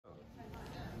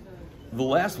The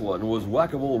last one was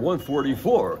Whack-A-Mole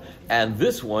 144, and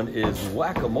this one is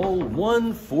Whack-A-Mole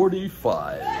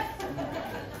 145.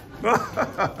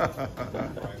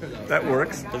 That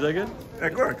works. Is that good?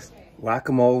 That works.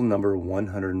 Whack-A-Mole number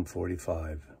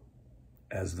 145,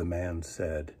 as the man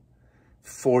said.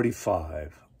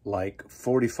 45, like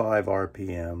 45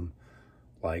 RPM,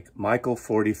 like Michael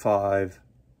 45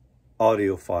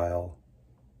 audiophile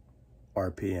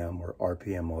RPM or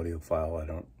RPM audiophile. I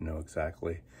don't know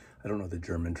exactly. I don't know the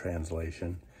German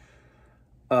translation.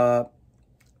 That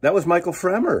was Michael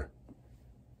Fremer,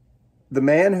 the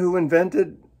man who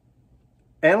invented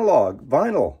analog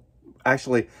vinyl.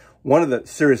 Actually, one of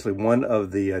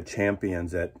the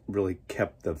champions that really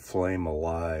kept the flame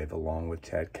alive, along with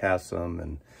Chad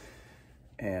Kassem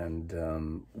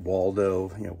and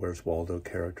Waldo. You know, Where's Waldo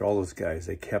character? All those guys,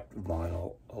 they kept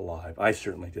vinyl alive. I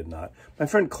certainly did not. My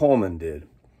friend Coleman did.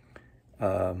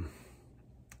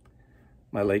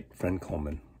 My late friend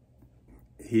Coleman.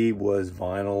 He was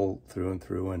vinyl through and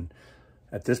through, and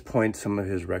at this point, some of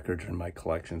his records are in my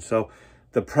collection. So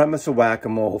the premise of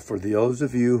Whack-A-Mole, for those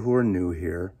of you who are new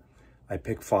here, I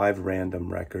pick 5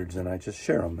 random records and I just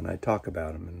share them and I talk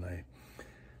about them and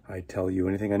I tell you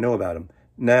anything I know about them.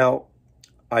 Now,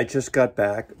 I just got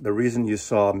back. The reason you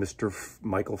saw Mr.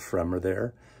 Michael Fremer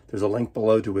there's a link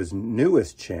below to his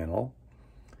newest channel,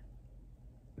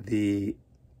 the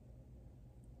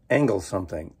Angle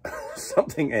something,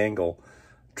 something angle,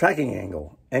 tracking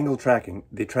angle, angle tracking,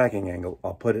 the tracking angle.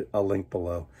 I'll put a link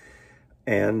below.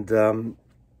 And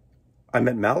I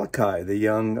met Malachi, the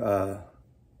young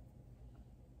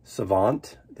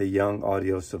savant, the young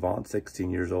audio savant,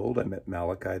 16 years old. I met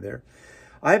Malachi there.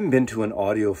 I haven't been to an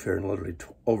audio fair in literally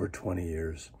over 20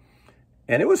 years.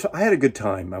 And I had a good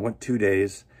time. I went 2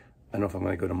 days. I don't know if I'm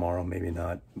going to go tomorrow, maybe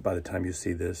not. By the time you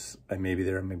see this, I may be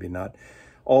there, maybe not.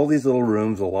 All these little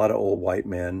rooms, a lot of old white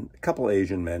men, a couple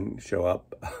Asian men show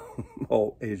up,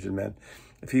 old Asian men,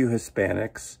 a few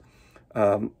Hispanics,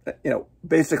 you know,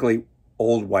 basically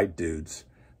old white dudes.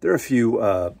 There are a few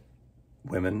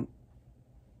women.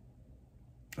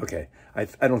 Okay, I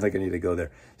don't think I need to go there.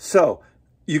 So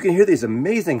you can hear these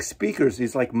amazing speakers,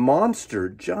 these like monster,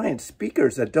 giant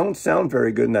speakers that don't sound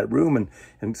very good in that room.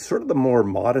 And sort of the more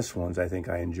modest ones, I think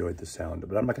I enjoyed the sound,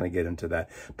 but I'm not going to get into that.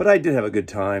 But I did have a good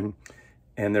time.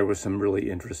 And there was some really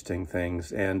interesting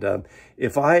things. And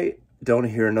if I don't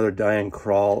hear another Diane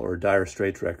Krall or Dire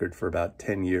Straits record for about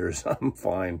 10 years, I'm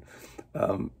fine.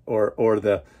 Or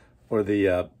that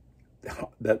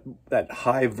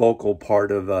high vocal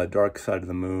part of Dark Side of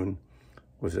the Moon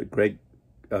was a great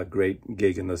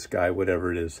gig in the sky,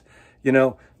 whatever it is. You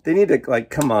know, they need to, like,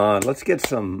 come on, let's get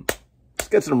some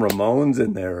Ramones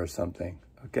in there or something.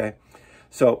 Okay,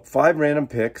 so 5 random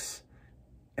picks,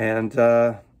 and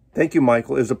thank you,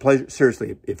 Michael. It was a pleasure.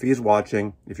 Seriously, if you're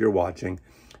watching,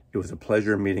 it was a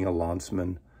pleasure meeting a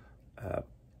Lanceman.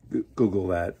 Google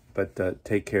that. But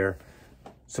take care.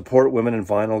 Support Women in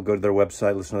Vinyl. Go to their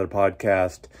website, listen to their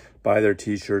podcast, buy their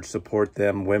T-shirts, support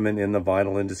them. Women in the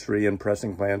vinyl industry, in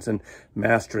pressing plants, and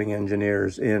mastering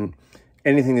engineers, in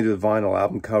anything to do with vinyl,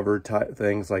 album cover,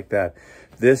 things like that.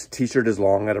 This T-shirt is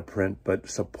long out of print, but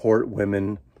support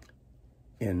women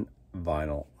in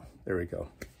vinyl. There we go.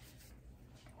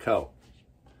 All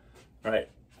right,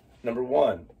 number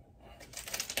 1.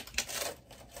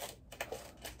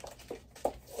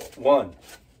 1.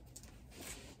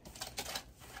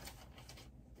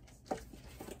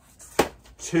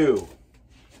 2.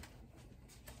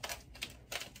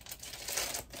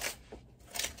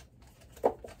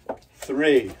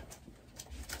 3.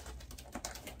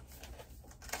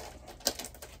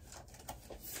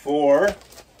 4.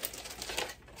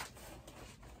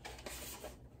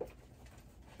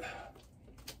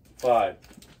 5.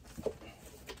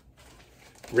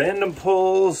 Random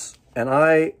pulls, and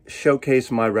I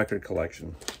showcase my record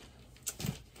collection.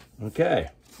 Okay.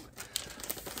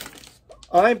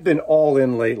 I've been all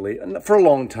in lately, for a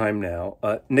long time now,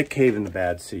 Nick Cave and the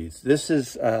Bad Seeds. This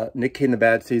is Nick Cave and the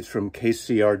Bad Seeds from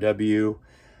KCRW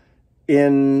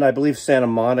in, I believe, Santa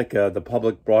Monica, the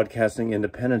public broadcasting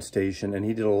independent station, and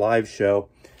he did a live show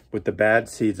with the Bad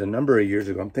Seeds a number of years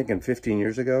ago. I'm thinking 15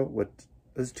 years ago.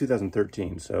 This is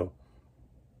 2013, so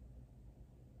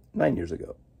 9 years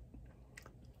ago.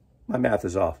 My math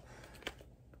is off.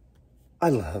 I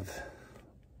love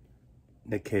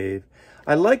Nick Cave.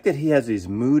 I like that he has these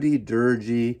moody,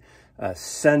 dirgy,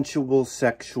 sensual,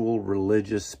 sexual,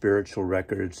 religious, spiritual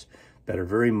records that are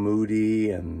very moody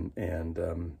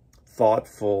and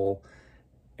thoughtful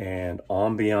and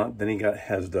ambient. Then he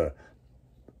has the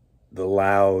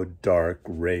loud, dark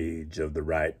rage of the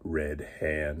right red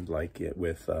hand, like it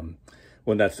with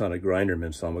Well, that's not a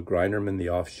Grinderman song, but Grinderman, the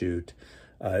offshoot.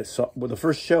 The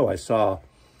first show I saw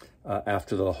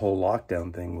after the whole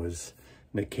lockdown thing was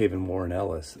Nick Cave and Warren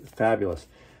Ellis. Fabulous.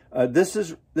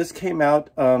 This came out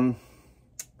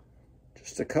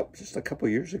just a couple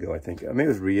years ago, I think. Maybe it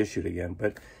was reissued again,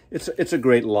 but it's a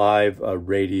great live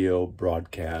radio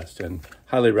broadcast and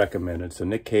highly recommended. So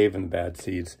Nick Cave and the Bad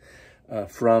Seeds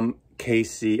from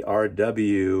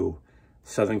KCRW,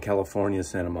 Southern California,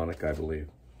 Santa Monica, I believe.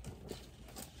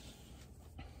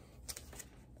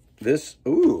 This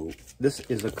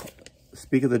is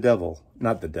Speak of the Devil,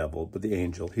 not the devil, but the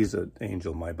angel. He's an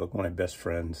angel in my book, one of my best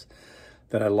friends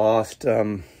that I lost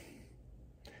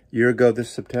year ago this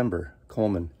September,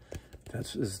 Coleman.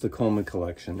 This is the Coleman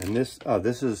collection. And this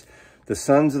is the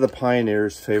Sons of the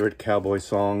Pioneers' favorite cowboy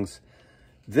songs.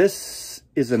 This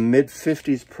is a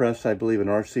mid-50s press, I believe, an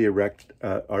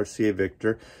RCA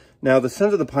Victor. Now, the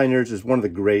Sons of the Pioneers is one of the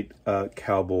great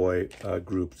cowboy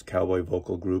groups, cowboy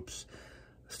vocal groups.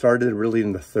 Started really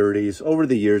in the 30s. Over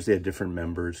the years, they had different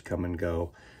members come and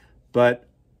go. But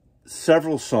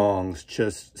several songs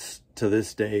just to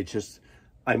this day,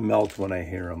 I melt when I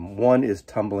hear them. One is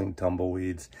Tumbling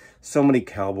Tumbleweeds. So many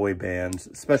cowboy bands,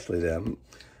 especially them,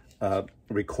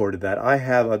 recorded that. I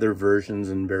have other versions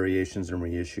and variations and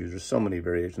reissues. There's so many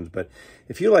variations. But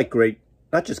if you like great,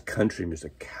 not just country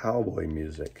music, cowboy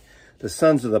music, the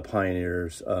Sons of the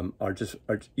Pioneers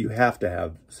you have to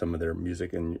have some of their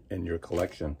music in your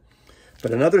collection.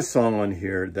 But another song on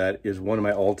here that is one of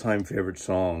my all-time favorite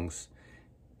songs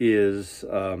is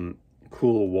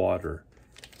Cool Water.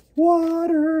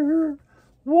 Water,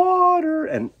 water.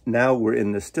 And now we're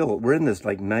in this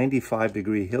like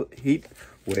 95-degree heat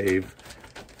wave.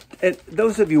 And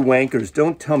those of you wankers,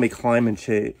 don't tell me climate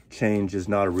change is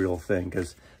not a real thing,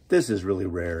 because this is really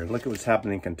rare. And look at what's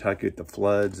happening in Kentucky with the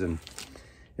floods, and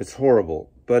it's horrible.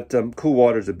 But Cool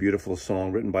Water is a beautiful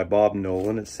song written by Bob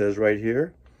Nolan, it says right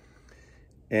here.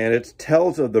 And it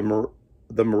tells of the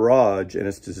mirage and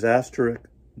its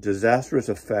disastrous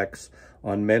effects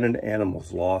on men and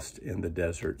animals lost in the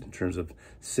desert, in terms of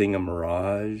seeing a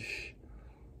mirage.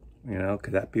 You know,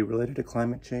 could that be related to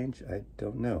climate change? I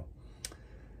don't know.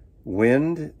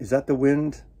 Wind, is that the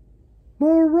wind?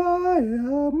 Mariah,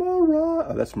 Mariah.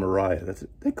 Oh, that's Mariah. That's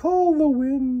it. They call the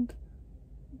wind.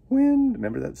 Wind.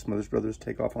 Remember that Smothers Brothers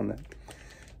take off on that?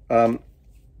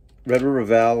 Red River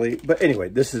Valley. But anyway,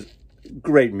 this is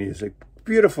great music.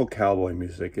 Beautiful cowboy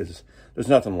music. There's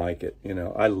nothing like it. You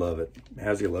know, I love it.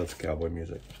 Hazzy loves cowboy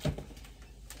music.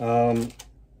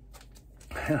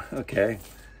 Okay.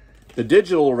 The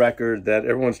digital record that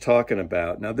everyone's talking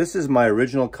about. Now, this is my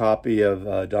original copy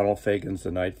of Donald Fagen's The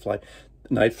Nightfly.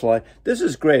 This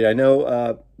is great. I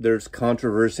know there's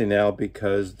controversy now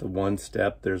because the One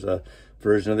Step, there's a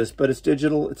version of this, but it's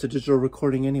digital. It's a digital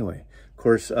recording anyway. Of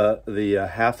course, the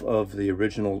half of the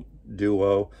original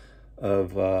duo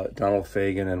of Donald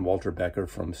Fagen and Walter Becker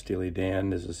from Steely Dan.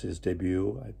 This is his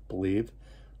debut, I believe,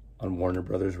 on Warner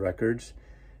Brothers Records.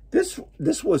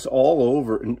 This was all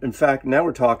over. In fact, now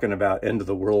we're talking about end of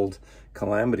the world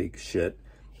calamity shit.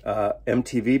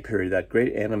 MTV period, that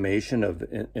great animation of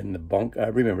in the bunker. I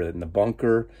remember that in the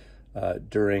bunker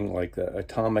during like the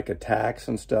atomic attacks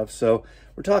and stuff. So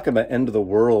we're talking about end of the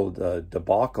world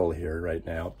debacle here right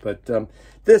now. But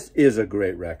this is a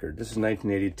great record. This is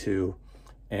 1982,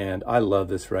 and I love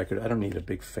this record. I don't need a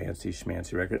big fancy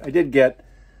schmancy record. I did get,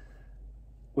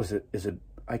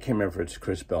 I can't remember if it's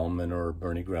Chris Bellman or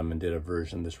Bernie Grumman did a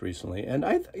version of this recently. And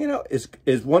you know, as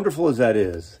wonderful as that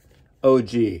is,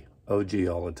 OG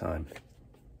all the time.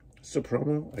 It's a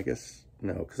promo? I guess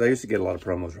no, because I used to get a lot of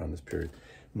promos around this period.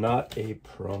 Not a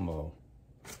promo.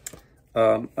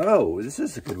 Oh, this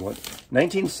is a good one.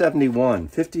 1971,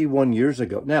 51 years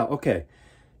ago. Now, okay,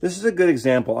 this is a good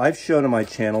example. I've shown on my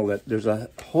channel that there's a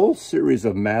whole series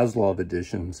of Maslov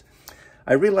editions.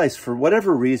 I realized for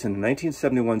whatever reason, in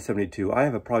 1971, 72, I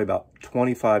have probably about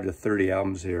 25 to 30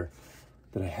 albums here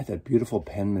that I had that beautiful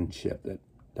penmanship,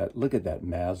 that look at that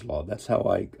Maslov. That's how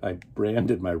I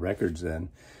branded my records then.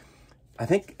 I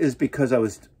think is because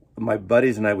my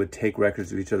buddies and I would take records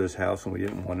to each other's house and we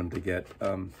didn't want them to get,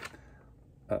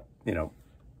 you know,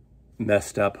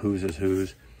 messed up, whose is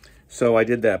whose. So I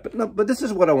did that. But no, but this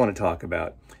is what I want to talk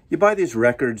about. You buy these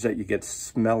records that you get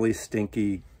smelly,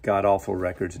 stinky, god-awful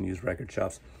records in used record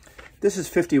shops. This is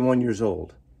 51 years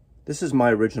old. This is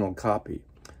my original copy.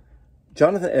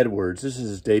 Jonathan Edwards, this is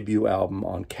his debut album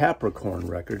on Capricorn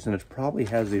Records, and it probably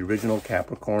has the original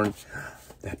Capricorn.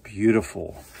 That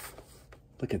beautiful.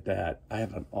 Look at that. I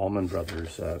have an Allman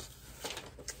Brothers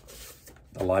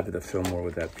Alive at the Fillmore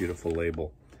with that beautiful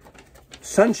label.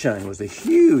 Sunshine was a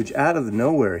huge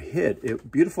out-of-the-nowhere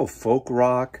hit. Beautiful folk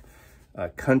rock.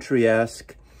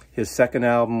 country-esque. His second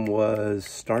album was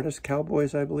Stardust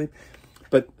Cowboys, I believe.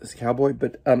 But it's Cowboy.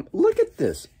 But look at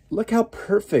this. Look how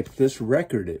perfect this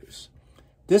record is.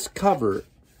 This cover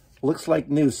looks like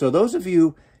new. So those of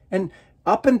you, and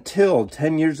up until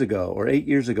 10 years ago or 8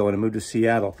 years ago when I moved to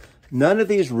Seattle, none of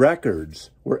these records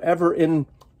were ever in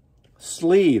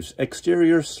sleeves,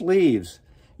 exterior sleeves.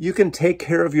 You can take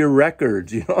care of your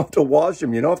records. You don't have to wash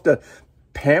them. You don't have to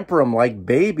pamper them like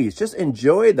babies. Just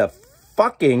enjoy the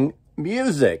fucking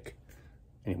music.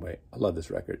 Anyway, I love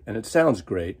this record, and it sounds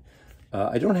great.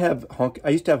 I don't have I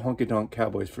used to have Honky Tonk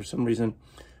Cowboys. For some reason,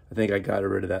 I think I got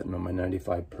rid of that in my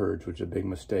 95 Purge, which is a big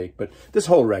mistake. But this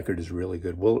whole record is really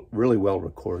good, really well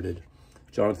recorded.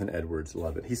 Jonathan Edwards,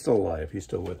 love it. He's still alive. He's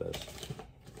still with us.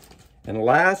 And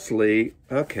lastly,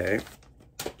 okay,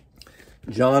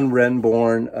 John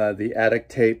Renbourn, the Attic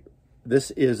tape.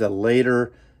 This is a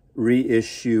later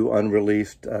reissue,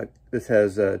 unreleased. This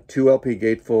has a 2 LP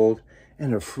gatefold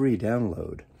and a free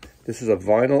download. This is a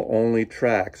vinyl-only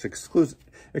tracks, exclusive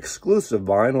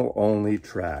vinyl-only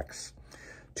tracks.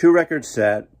 2 record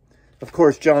set. Of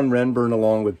course, John Renbourn,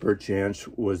 along with Bert Jansch,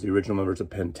 was the original members of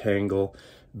Pentangle.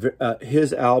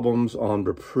 His albums on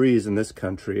Reprise in this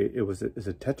country, is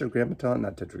it Tetragrammaton?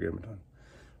 Not Tetragrammaton.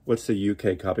 What's the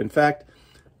UK copy? In fact,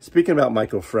 speaking about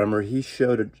Michael Fremer, he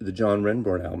showed the John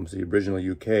Renbourn albums, the original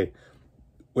UK,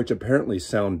 which apparently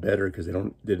sound better because they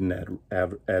didn't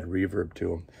add reverb to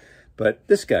them. But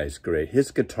this guy's great.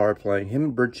 His guitar playing, him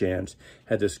and Bert Jansch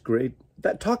had this great,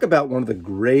 talk about one of the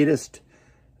greatest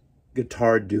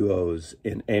guitar duos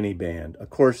in any band. Of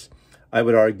course, I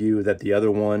would argue that the other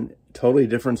one, totally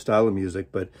different style of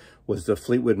music, but was the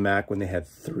Fleetwood Mac when they had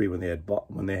 3, when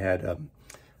they had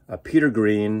Peter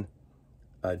Green,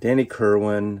 Danny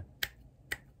Kerwin,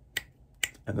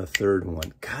 and the third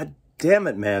one. God damn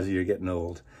it, Mazzy, you're getting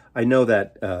old. I know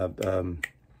that.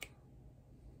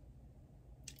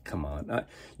 Come on.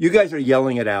 You guys are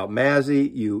yelling it out.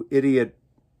 Mazzy, you idiot,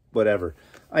 whatever.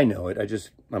 I know it.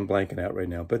 I'm blanking out right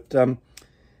now. But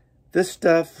this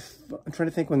stuff, I'm trying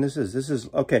to think when this is. This is,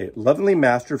 okay, lovingly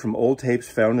mastered from old tapes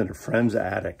found in a friend's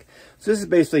attic. So this is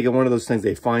basically one of those things.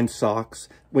 They find socks.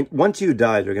 Once you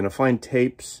die, they're going to find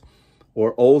tapes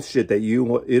or old shit that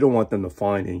you don't want them to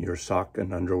find in your sock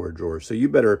and underwear drawer. So you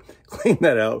better clean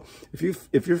that out. If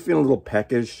you're feeling a little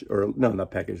peckish, or no, not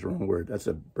peckish, wrong word. That's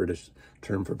a British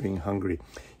term for being hungry.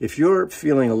 If you're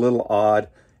feeling a little odd,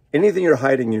 anything you're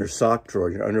hiding in your sock drawer,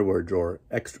 your underwear drawer,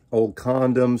 old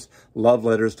condoms, love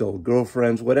letters to old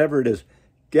girlfriends, whatever it is,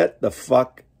 get them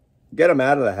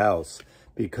out of the house,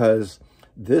 because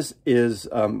this is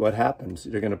what happens.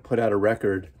 You're going to put out a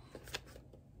record.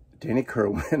 Danny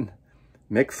Kerwin,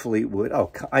 Mick Fleetwood.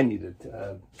 Oh, I needed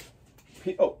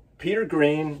Peter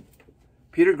Green,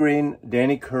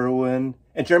 Danny Kerwin,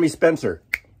 and Jeremy Spencer.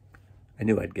 I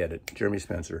knew I'd get it. Jeremy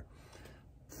Spencer.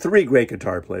 3 great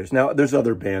guitar players. Now, there's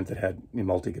other bands that had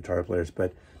multi-guitar players,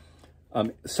 but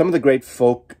some of the great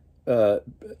folk,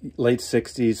 late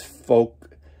 60s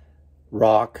folk,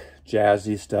 rock,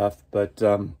 jazzy stuff. But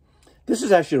this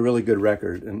is actually a really good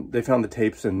record, and they found the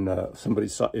tapes in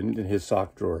in his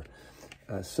sock drawer.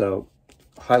 So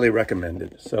highly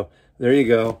recommended. So there you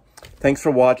go. Thanks for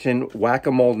watching.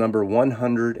 Whack-A-Mole number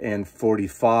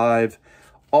 145,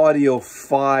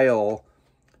 audiophile,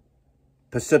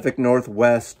 Pacific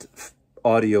Northwest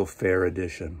Audio Fair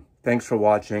Edition. Thanks for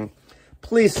watching.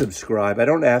 Please subscribe. I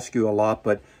don't ask you a lot,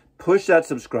 but push that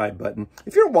subscribe button.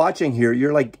 If you're watching here,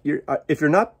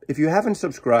 if you haven't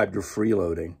subscribed, you're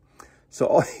freeloading. So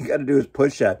all you got to do is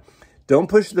push that. Don't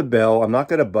push the bell. I'm not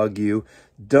going to bug you.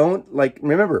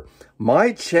 Remember,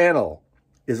 my channel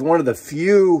is one of the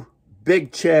few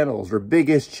big channels or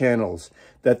biggest channels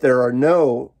that there are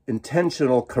no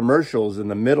intentional commercials in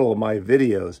the middle of my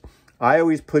videos. I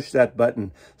always push that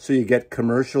button so you get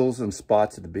commercials and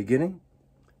spots at the beginning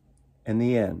and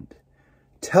the end.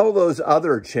 Tell those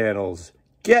other channels,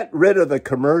 get rid of the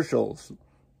commercials.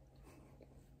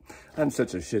 I'm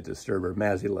such a shit disturber.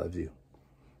 Mazzy loves you.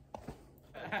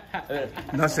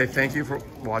 Now say thank you for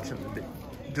watching.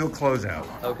 Do a closeout.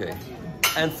 Okay.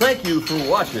 And thank you for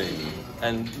watching.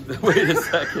 And wait a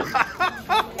second.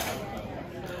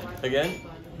 Again?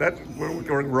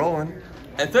 We're rolling.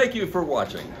 And thank you for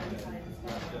watching.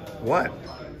 What?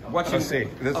 Watching. Let's see.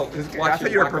 I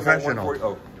thought you were a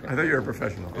professional. I thought you were a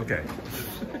professional. Okay.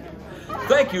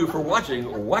 Thank you for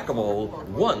watching Whack-A-Mole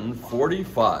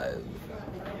 145.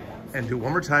 And do it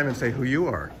one more time and say who you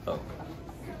are. Oh.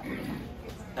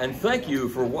 And thank you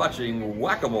for watching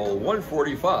Whack-A-Mole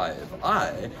 145.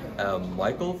 I am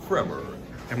Michael Fremer.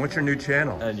 And what's your new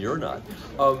channel? And you're not.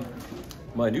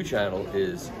 My new channel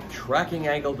is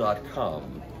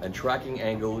trackingangle.com. and Tracking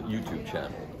Angle YouTube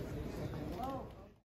channel.